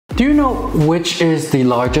Do you know which is the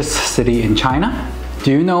largest city in China?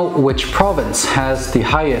 Do you know which province has the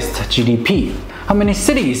highest GDP? How many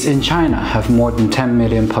cities in China have more than 10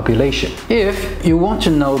 million population? If you want to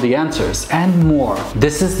know the answers and more,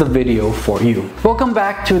 this is the video for you. Welcome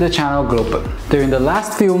back to the channel Global. During the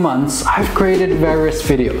last few months, I've created various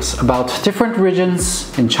videos about different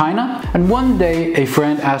regions in China, and one day a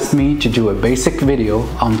friend asked me to do a basic video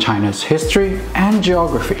on China's history and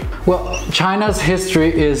geography. Well, China's history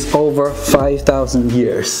is over 5,000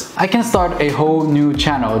 years. I can start a whole new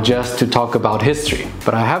channel just to talk about history,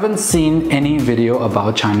 but I haven't seen any video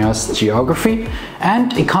about China's geography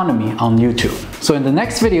and economy on YouTube. So in the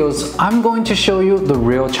next videos, I'm going to show you the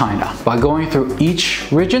real China by going through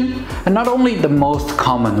each region, and not only the most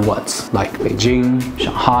common ones like Beijing,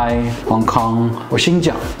 Shanghai, Hong Kong, or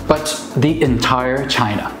Xinjiang, but the entire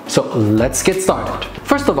China. So let's get started.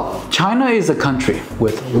 First of all, China is a country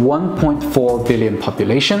with 1.4 billion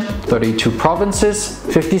population, 32 provinces,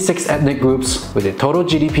 56 ethnic groups, with a total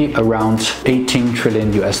GDP around 18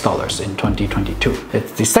 trillion US dollars in 2022.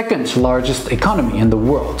 It's the second largest economy in the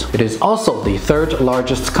world. It is also the third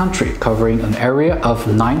largest country, covering an area of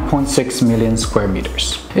 9.6 million square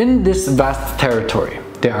meters. In this vast territory,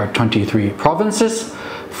 there are 23 provinces,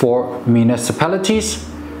 4 municipalities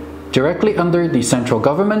directly under the central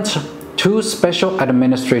government, 2 special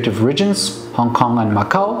administrative regions, Hong Kong and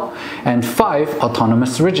Macau, and 5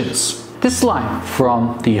 autonomous regions. This line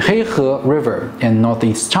from the Heihe River in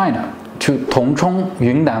northeast China to Tongchong,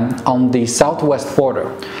 Yunnan on the southwest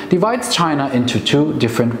border divides China into 2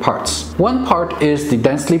 different parts. One part is the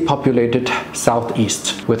densely populated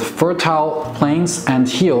southeast, with fertile plains and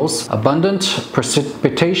hills, abundant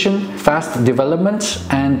precipitation, fast development,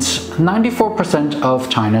 and 94% of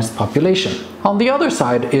China's population. On the other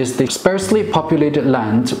side is the sparsely populated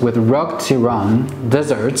land with rugged terrain,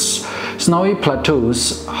 deserts, snowy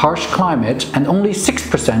plateaus, harsh climate, and only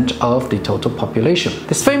 6% of the total population.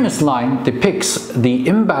 This famous line depicts the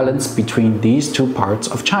imbalance between these 2 parts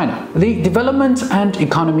of China. The development and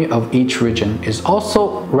economy of each region is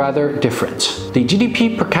also rather different. The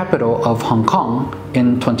GDP per capita of Hong Kong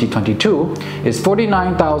in 2022 is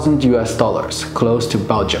 49,000 US dollars, close to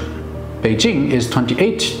Belgium. Beijing is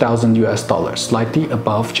 28,000 US dollars, slightly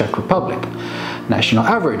above Czech Republic. National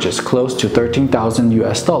average is close to 13,000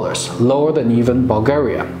 US dollars, lower than even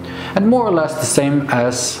Bulgaria, and more or less the same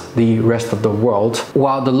as the rest of the world,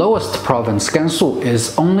 while the lowest province, Gansu,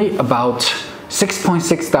 is only about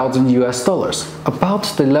 6.6 thousand US dollars, about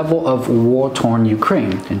the level of war-torn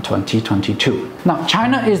Ukraine in 2022. Now,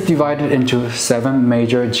 China is divided into 7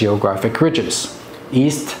 major geographic regions: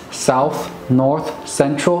 East, South, North,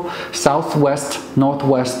 Central, Southwest,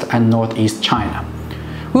 Northwest, and Northeast China.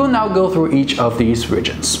 We'll now go through each of these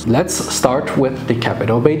regions. Let's start with the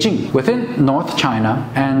capital, Beijing. Within North China,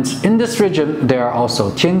 and in this region, there are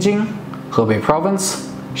also Tianjin, Hebei Province,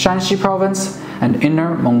 Shanxi Province, and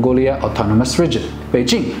Inner Mongolia Autonomous Region.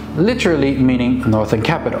 Beijing, literally meaning Northern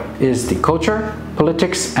Capital, is the culture,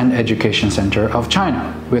 politics, and education center of China,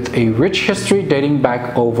 with a rich history dating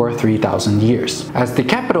back over 3,000 years. As the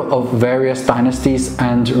capital of various dynasties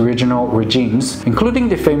and regional regimes, including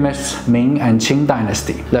the famous Ming and Qing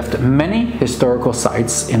dynasty, left many historical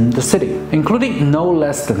sites in the city, including no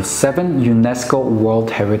less than 7 UNESCO World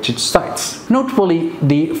Heritage Sites, notably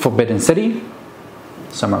the Forbidden City,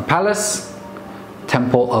 Summer Palace,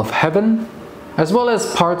 Temple of Heaven, as well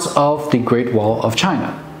as parts of the Great Wall of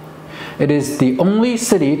China. It is the only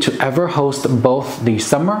city to ever host both the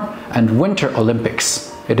Summer and Winter Olympics.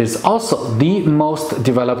 It is also the most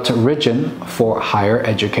developed region for higher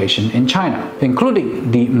education in China,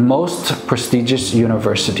 including the most prestigious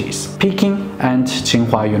universities, Peking and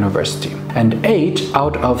Qinghai University, and 8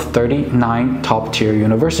 out of 39 top-tier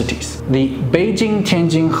universities. The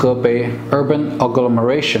Beijing-Tianjin-Hebei urban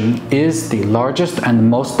agglomeration is the largest and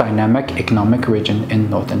most dynamic economic region in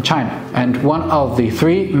northern China, and one of the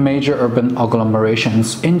 3 major urban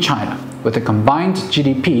agglomerations in China, with a combined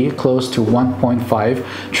GDP close to 1.5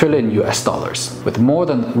 trillion US dollars, with more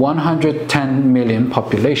than 110 million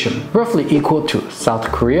population, roughly equal to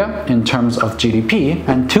South Korea in terms of GDP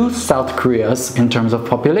and 2 South Koreas in terms of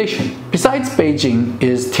population. Besides Beijing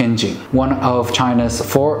is Tianjin, one of China's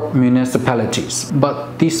 4 municipalities,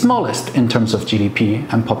 but the smallest in terms of GDP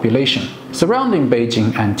and population. Surrounding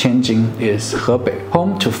Beijing and Tianjin is Hebei,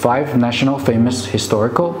 home to 5 national famous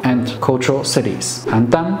historical and cultural cities: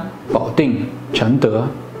 Handan, Baoding, Chengde,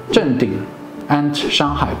 Zhending, and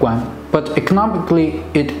Shanghai Guan. but economically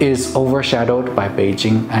it is overshadowed by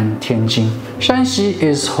Beijing and Tianjin. Shanxi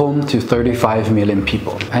is home to 35 million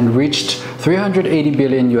people and reached $380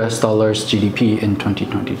 billion GDP in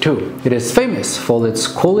 2022. It is famous for its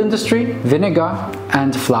coal industry, vinegar,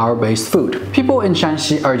 and flour-based food. People in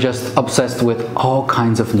Shanxi are just obsessed with all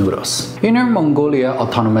kinds of noodles. Inner Mongolia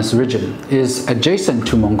Autonomous Region is adjacent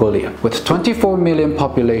to Mongolia, with 24 million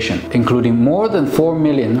population, including more than 4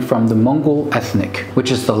 million from the Mongol ethnic,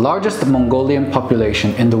 which is the largest Mongolian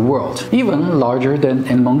population in the world, even larger than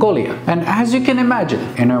in Mongolia. And as you can imagine,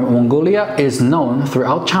 Inner Mongolia is known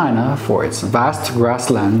throughout China for its vast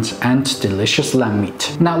grasslands and delicious lamb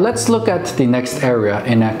meat. Now let's look at the next area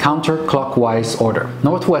in a counterclockwise order.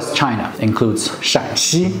 Northwest China includes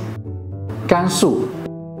Shanxi, Gansu,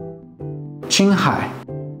 Qinghai,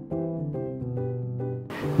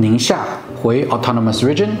 Ningxia Hui Autonomous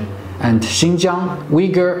Region, and Xinjiang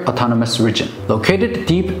Uyghur Autonomous Region. Located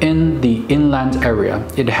deep in the inland area,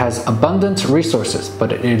 it has abundant resources,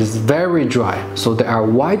 but it is very dry, so there are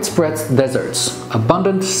widespread deserts,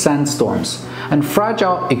 abundant sandstorms, and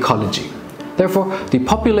fragile ecology. Therefore, the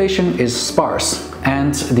population is sparse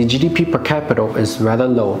and the GDP per capita is rather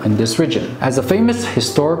low in this region. As a famous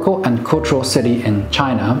historical and cultural city in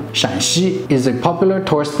China, Shanxi is a popular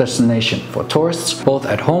tourist destination for tourists both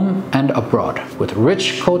at home and abroad, with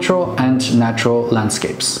rich cultural and natural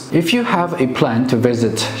landscapes. If you have a plan to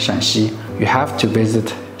visit Shanxi, you have to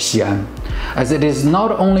visit Xi'an, as it is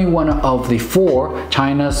not only one of the 4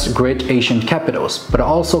 China's great Asian capitals, but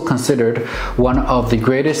also considered one of the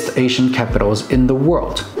greatest Asian capitals in the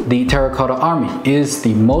world. The Terracotta Army is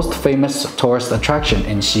the most famous tourist attraction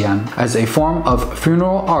in Xi'an, as a form of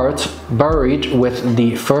funeral art buried with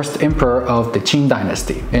the first emperor of the Qing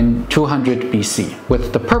dynasty in 200 BC,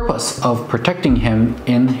 with the purpose of protecting him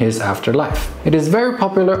in his afterlife. It is very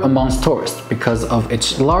popular amongst tourists because of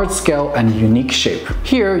its large scale and unique shape.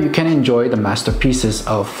 Here you can enjoy the masterpieces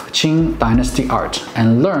of Qing dynasty art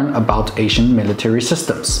and learn about Asian military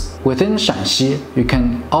systems. Within Shanxi, you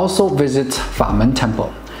can also visit Famen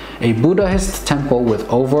Temple, a Buddhist temple with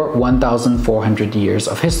over 1,400 years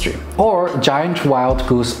of history, or Giant Wild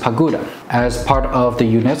Goose Pagoda, as part of the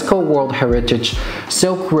UNESCO World Heritage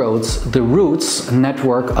Silk Road's The Roots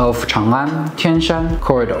network of Chang'an-Tianshan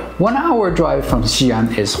corridor. 1 hour drive from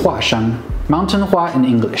Xi'an is Huashan, Mountain Hua in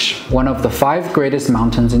English, one of the 5 greatest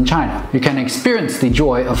mountains in China. You can experience the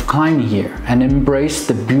joy of climbing here and embrace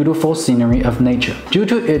the beautiful scenery of nature. Due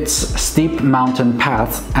to its steep mountain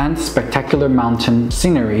paths and spectacular mountain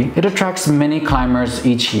scenery, it attracts many climbers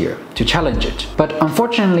each year to challenge it. But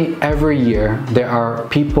unfortunately, every year there are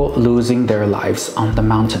people losing their lives on the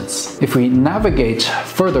mountains. If we navigate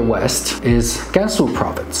further west is Gansu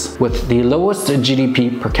province, with the lowest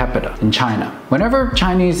GDP per capita in China. Whenever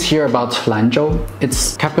Chinese hear about Lanzhou,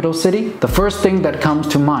 its capital city, the first thing that comes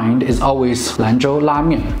to mind is always Lanzhou La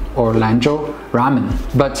Mian or Lanzhou Ramen,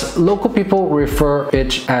 but local people refer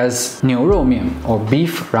it as Niu Rou Mian or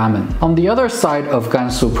beef ramen. On the other side of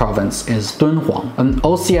Gansu province is Dunhuang, an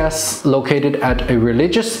OCS located at a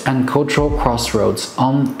religious and cultural crossroads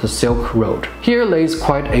on the Silk Road. Here lays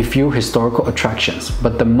quite a few historical attractions,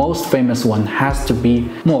 but the most famous one has to be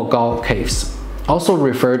Mogao Caves, also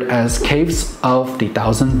referred as Caves of the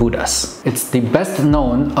Thousand Buddhas. It's the best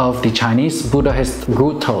known of the Chinese Buddhist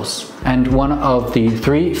grottos and one of the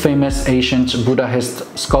 3 famous ancient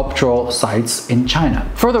Buddhist sculptural sites in China.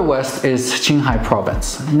 Further west is Qinghai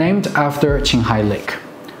province, named after Qinghai Lake,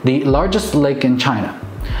 the largest lake in China,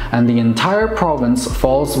 and the entire province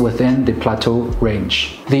falls within the plateau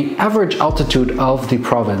range. The average altitude of the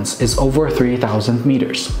province is over 3,000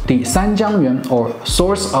 meters. The Sanjiangyuan, or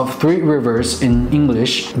source of 3 rivers in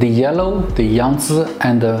English, the Yellow, the Yangtze,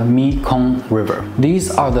 and the Mekong River.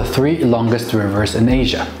 These are the 3 longest rivers in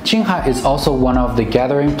Asia. Qinghai is also one of the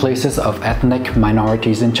gathering places of ethnic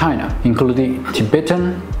minorities in China, including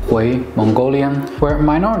Tibetan, Hui, Mongolian, where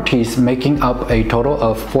minorities making up a total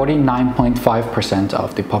of 49.5%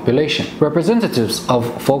 of the population. Representatives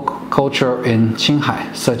of folk culture in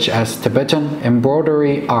Qinghai, such as Tibetan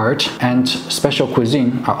embroidery art and special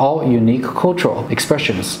cuisine, are all unique cultural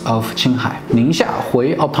expressions of Qinghai. Ningxia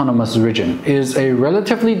Hui Autonomous Region is a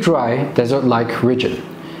relatively dry, desert-like region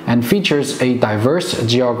and features a diverse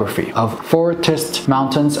geography of forest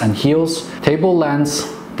mountains and hills,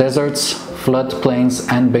 tablelands, deserts,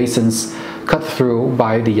 floodplains, and basins cut through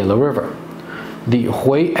by the Yellow River. The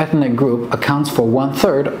Hui ethnic group accounts for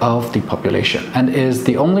 1/3 of the population and is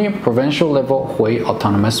the only provincial-level Hui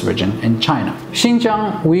autonomous region in China.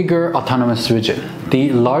 Xinjiang Uyghur Autonomous Region, the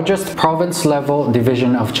largest province-level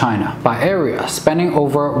division of China by area, spanning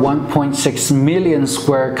over 1.6 million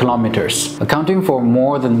square kilometers, accounting for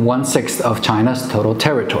more than 1/6 of China's total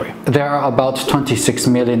territory. There are about 26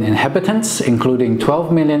 million inhabitants, including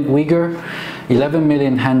 12 million Uyghur, 11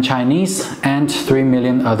 million Han Chinese, and 3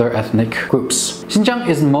 million other ethnic groups. Xinjiang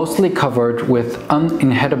is mostly covered with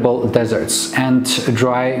uninhabitable deserts and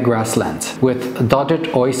dry grassland, with dotted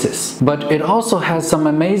oases. But it also has some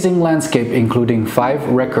amazing landscape, including 5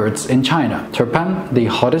 records in China: Turpan, the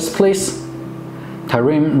hottest place;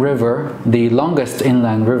 Tarim River, the longest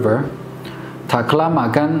inland river;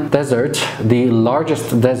 Taklamakan Desert, the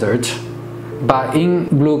largest desert; Baing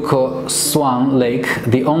Bluko Swan Lake,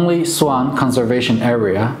 the only swan conservation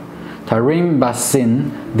area; Tarim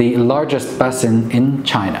Basin, the largest basin in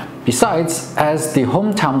China. Besides, as the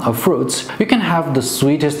hometown of fruits, you can have the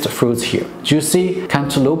sweetest fruits here: juicy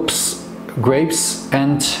cantaloupes, grapes,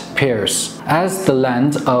 and pears. As the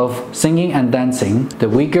land of singing and dancing, the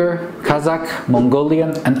Uyghur, Kazakh,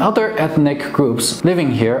 Mongolian, and other ethnic groups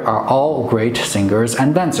living here are all great singers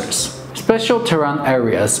and dancers. Special terrain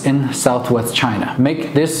areas in southwest China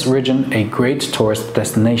make this region a great tourist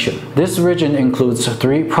destination. This region includes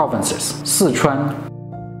 3 provinces: Sichuan,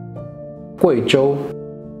 Guizhou,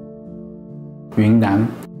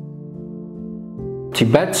 Yunnan,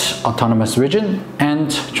 Tibet Autonomous Region, and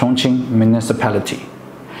Chongqing Municipality.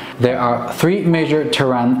 There are 3 major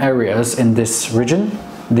terrain areas in this region: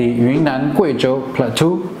 the Yunnan-Guizhou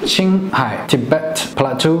Plateau, Qinghai Tibet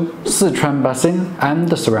Plateau, Sichuan Basin, and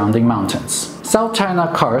the surrounding mountains. South China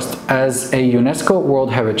Karst, as a UNESCO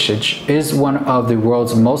World Heritage, is one of the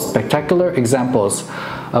world's most spectacular examples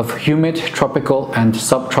of humid tropical and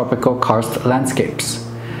subtropical karst landscapes.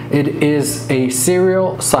 It is a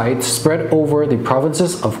serial site spread over the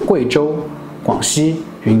provinces of Guizhou, Guangxi,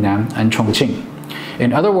 Yunnan, and Chongqing.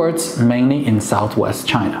 In other words, mainly in southwest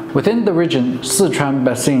China. Within the region, Sichuan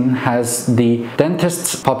Basin has the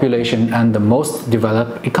densest population and the most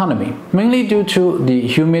developed economy. Mainly due to the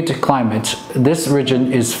humid climate, this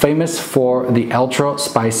region is famous for the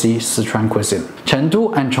ultra-spicy Sichuan cuisine.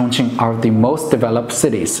 Chengdu and Chongqing are the most developed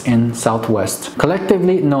cities in southwest,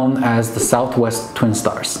 collectively known as the Southwest Twin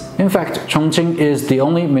Stars. In fact, Chongqing is the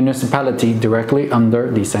only municipality directly under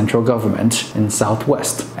the central government in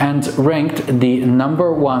southwest, and ranked the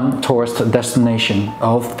 #1 tourist destination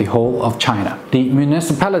of the whole of China. The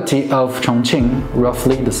municipality of Chongqing,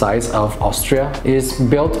 roughly the size of Austria, is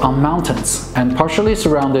built on mountains and partially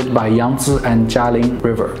surrounded by Yangtze and Jialing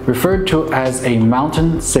River, referred to as a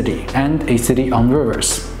mountain city and a city on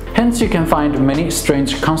rivers. Hence, you can find many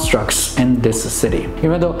strange constructs in this city.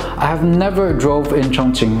 Even though I have never drove in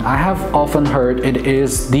Chongqing, I have often heard it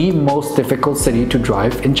is the most difficult city to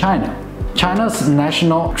drive in China. China's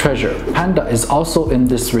national treasure, panda, is also in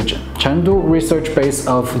this region. Chengdu Research Base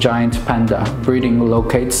of Giant Panda breeding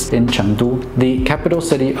locates in Chengdu, the capital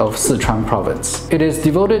city of Sichuan Province. It is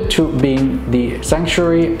devoted to being the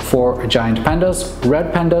sanctuary for giant pandas,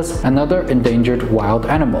 red pandas, and other endangered wild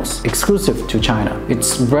animals, exclusive to China.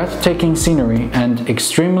 Its breathtaking scenery and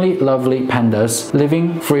extremely lovely pandas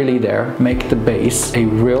living freely there make the base a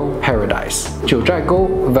real paradise.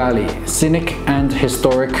 Jiuzhaigou Valley, scenic and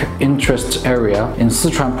historic interest area in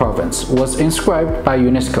Sichuan Province, was inscribed by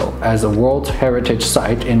UNESCO as a World Heritage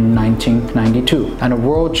Site in 1992 and a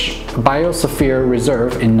World Biosphere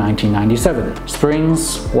Reserve in 1997.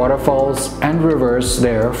 Springs, waterfalls, and rivers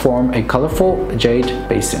there form a colorful jade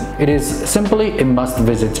basin. It is simply a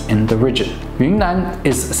must-visit in the region. Yunnan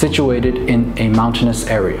is situated in a mountainous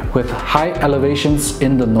area, with high elevations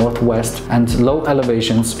in the northwest and low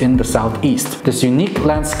elevations in the southeast. This unique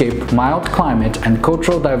landscape, mild climate, and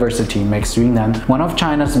cultural diversity makes Yunnan one of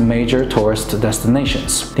China's major tourist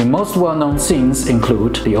destinations. The most well-known scenes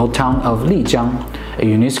include the old town of Lijiang, a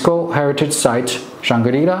UNESCO heritage site,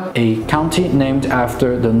 Shangri-La, a county named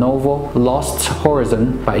after the novel Lost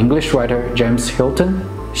Horizon by English writer James Hilton,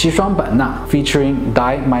 Xishuangbanna, featuring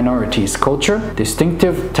Dai minorities culture,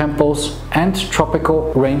 distinctive temples, and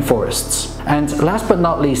tropical rainforests. And last but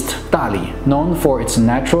not least, Dali, known for its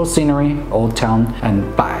natural scenery, old town,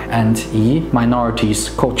 and Bai and Yi minorities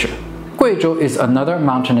culture. Guizhou is another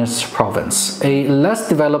mountainous province, a less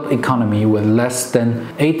developed economy with less than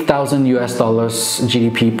 $8,000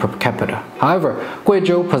 GDP per capita. However,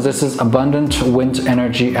 Guizhou possesses abundant wind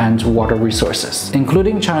energy and water resources,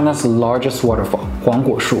 including China's largest waterfall,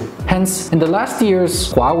 Huangguoshu. Hence, in the last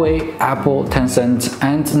years, Huawei, Apple, Tencent,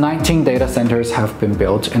 and 19 data centers have been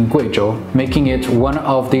built in Guizhou, making it one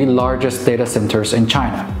of the largest data centers in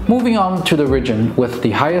China. Moving on to the region with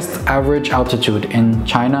the highest average altitude in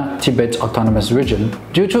China, Tibet Autonomous Region.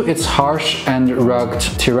 Due to its harsh and rugged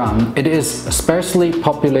terrain, it is sparsely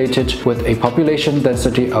populated with a population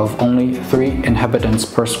density of only 3 inhabitants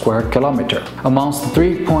per square kilometer. Amongst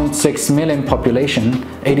 3.6 million population,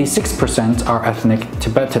 86% are ethnic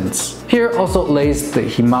Tibetans. Here also lays the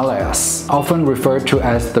Himalayas, often referred to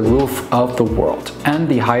as the roof of the world, and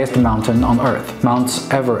the highest mountain on earth, Mount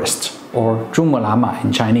Everest, or Zhumulama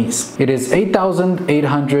in Chinese. It is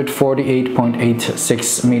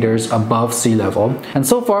 8,848.86 meters above sea level, and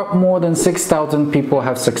so far more than 6,000 people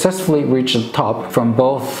have successfully reached the top from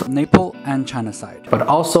both Nepal and China side. But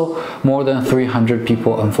also more than 300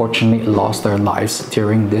 people unfortunately lost their lives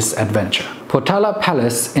during this adventure. Potala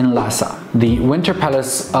Palace in Lhasa, the winter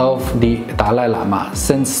palace of the Dalai Lama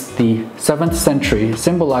since the 7th century,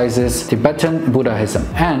 symbolizes Tibetan Buddhism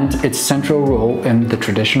and its central role in the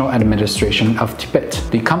traditional administration of Tibet.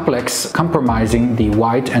 The complex comprising the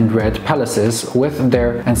white and red palaces with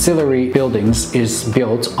their ancillary buildings is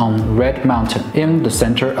built on Red Mountain in the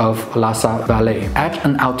center of Lhasa Valley at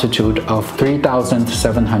an altitude of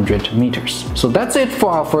 3,700 meters. So that's it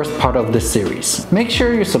for our first part of this series. Make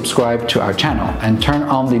sure you subscribe to our channel and turn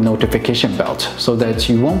on the notification bell so that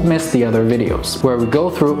you won't miss the other videos where we go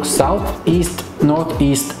through South, East,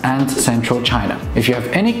 Northeast, and Central China. If you have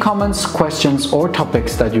any comments, questions, or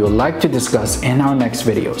topics that you would like to discuss in our next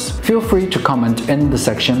videos, feel free to comment in the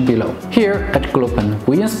section below. Here at Glopen,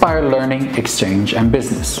 we inspire learning, exchange, and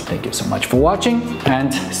business. Thank you so much for watching,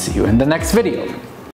 and see you in the next video.